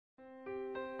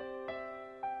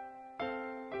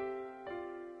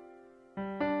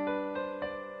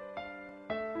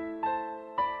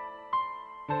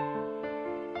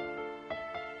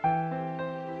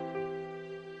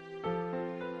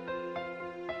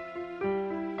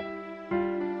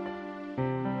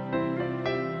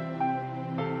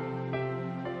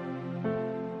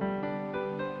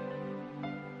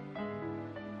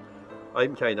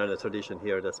I'm carrying on a tradition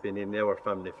here that's been in our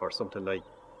family for something like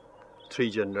 3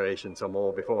 generations or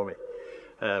more before me.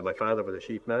 My father was a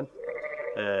sheep man.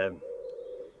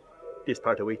 This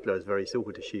part of Wicklow is very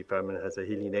suited to sheep farming. It has a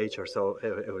hilly nature, so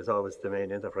it was always the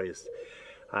main enterprise.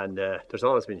 And there's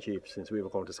always been sheep since we were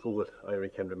going to school. I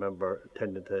can remember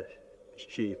tending to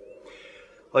sheep.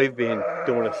 I've been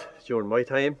doing it during my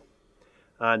time,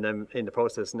 and I'm in the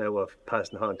process now of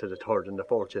passing on to the 3rd and the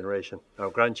 4th generation,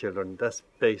 our grandchildren. That's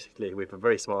basically, we have a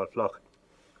very small flock.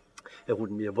 It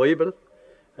wouldn't be a viable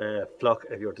flock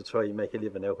if you were to try and make a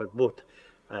living out of it, but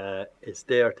it's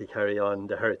there to carry on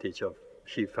the heritage of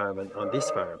sheep farming on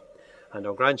this farm. And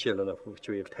our grandchildren, of which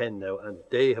we have 10 now, and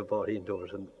they have bought into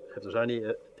it, and if there's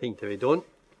anything to be done,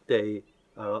 they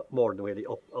are more than ready,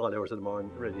 up all hours of the morning,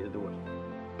 ready to do it.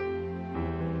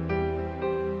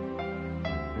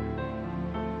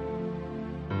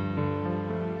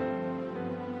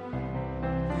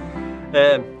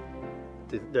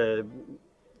 The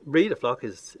breed of flock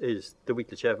is the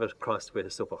Wicklow Shepherd crossed with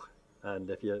a Suffolk, and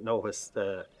if you notice,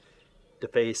 the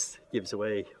face gives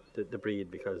away the breed,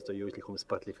 because they usually come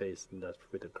spotty faced and that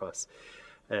with the cross.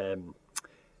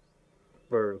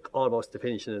 We're almost to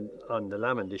finishing on the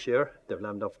lambing this year. They've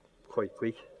lambed up quite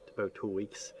quick, about 2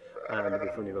 weeks, and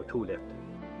we've only about 2 left.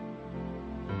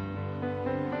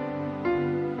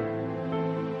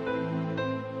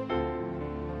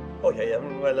 Okay,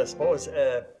 well, I suppose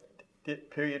the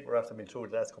period we're after been through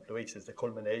the last couple of weeks is the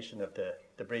culmination of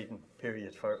the breeding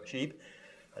period for sheep,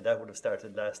 and that would have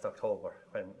started last October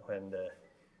when the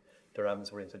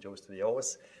rams were introduced to the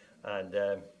ewes, and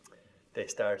they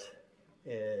start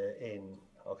in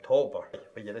October.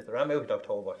 When you let the ram out in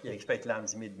October, you expect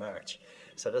lambs mid-March.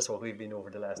 So that's what we've been over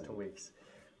the last 2 weeks.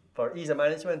 For ease of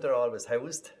management, they're always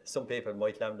housed. Some people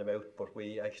might lamb them out, but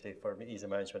we actually, for ease of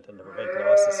management and to prevent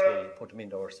losses, we put them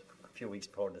indoors a few weeks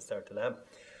before they start to lamb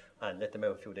and let them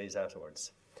out a few days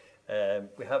afterwards.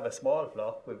 We have a small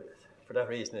flock. For that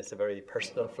reason, it's a very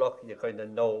personal flock. You kind of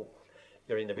know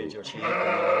your individual sheep, and you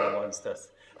know the ones that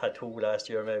had 2 last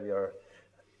year maybe, or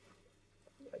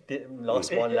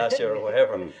lost 1 last year or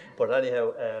whatever. But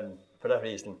anyhow, for that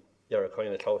reason, you're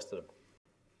kind of close to them.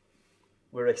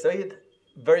 We're excited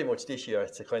very much this year.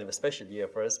 It's a kind of a special year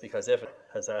for us because Evan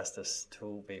has asked us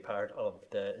to be part of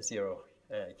the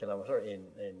 0KM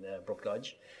in Brook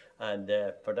Lodge, and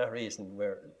for that reason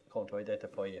we're going to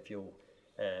identify a few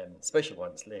special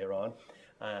ones later on.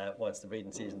 Once the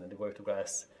breeding season and the go out to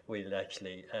grass, we'll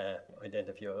actually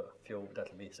identify a few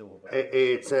that'll be suitable.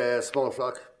 It's a small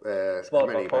flock, Small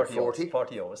many, flock, about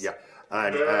 40 ewes. Yeah,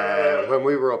 and when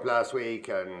we were up last week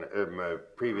and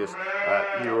previous,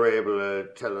 you were able to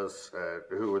tell us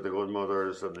who were the good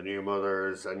mothers and the new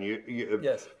mothers, and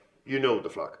Yes. You know the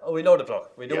flock. Oh, we know the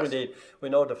flock. We do, yes. Indeed. We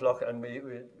know the flock, and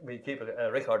we keep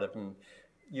a record of them.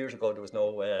 Years ago, there was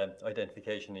no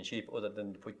identification in sheep other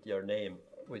than to put your name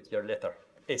with your letter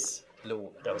S,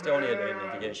 blue. That was the only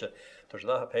identification. There's a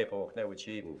lot of paperwork now with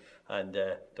sheep, and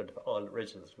they're all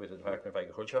registered with the Department of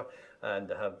Agriculture, and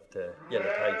they have the yellow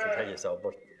tags to tell you so.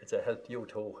 But it's a help to you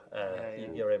too.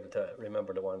 You're able to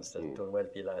remember the ones that done well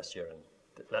for you last year, and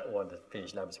the one that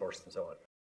finished lambs first, and so on.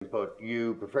 But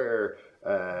you prefer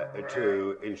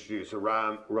to introduce a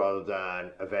ram rather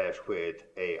than a vet with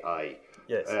AI.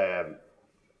 Yes.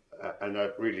 And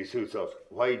that really suits us.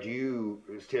 Why do you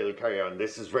still carry on?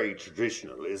 This is very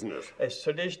traditional, isn't it? It's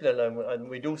traditional, and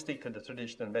we do stick to the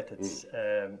traditional methods.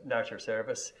 Natural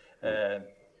service.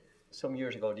 Some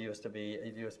years ago, there used to be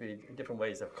different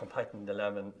ways of compacting the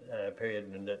lambing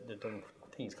period, and they've done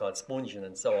things called sponging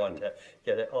and so on to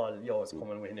get it all ewes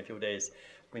coming within a few days.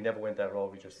 We never went that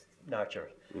road. We just natural,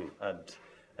 and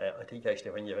I think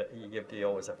actually when you give the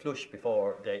ewes a flush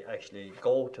before they actually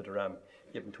go to the ram,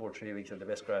 give them 2 or 3 weeks of the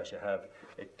best grass you have,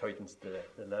 it tightens the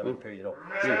lambing period up.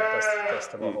 So that's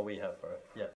the model we have for it.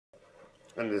 Yeah.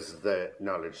 And this is the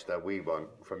knowledge that we want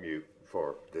from you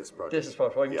for this project. This is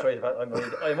what I'm trying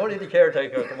to. I'm only the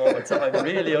caretaker at the moment, so I'm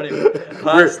really only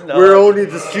passing on. We're only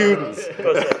the students.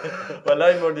 Well,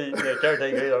 I'm only the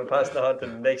caretaker. I'm passing on to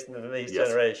the next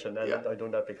generation, and Yeah. I've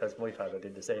done that because my father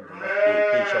did the same thing.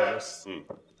 He showed us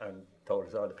and told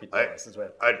us all the pitfalls as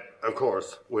well. And of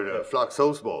course, with a flock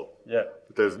so small,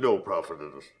 there's no profit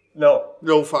in it.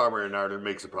 No farmer in Ireland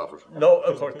makes a profit. No,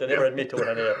 of course, they never admit to it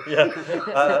anyway.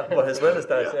 Yeah. But as well as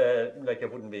that, like it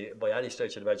wouldn't be by any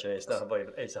stretch of the imagination, it's not a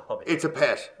viable, it's a hobby. It's a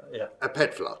pet. Yeah. A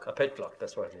pet flock. A pet flock,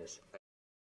 that's what it is.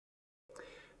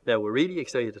 Now, we're really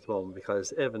excited at the moment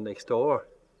because Evan next door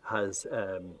has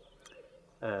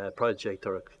a project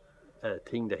or a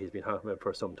thing that he's been talking about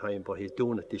for some time, but he's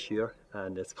doing it this year,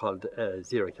 and it's called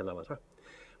 0KM.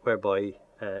 whereby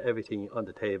everything on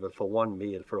the table for one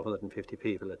meal for 150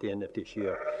 people at the end of this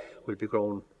year will be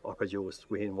grown or produced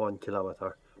within 1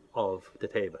 kilometre of the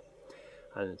table.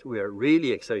 And we are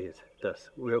really excited that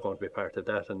we're going to be part of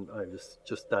that, and I was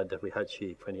just glad that we had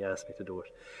sheep when he asked me to do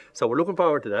it. So we're looking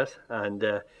forward to that, and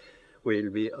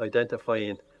we'll be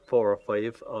identifying 4 or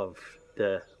 5 of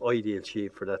the ideal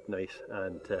sheep for that night,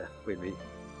 and we'll be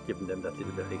giving them that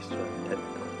little bit extra 10.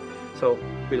 So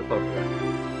we look forward to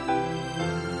that.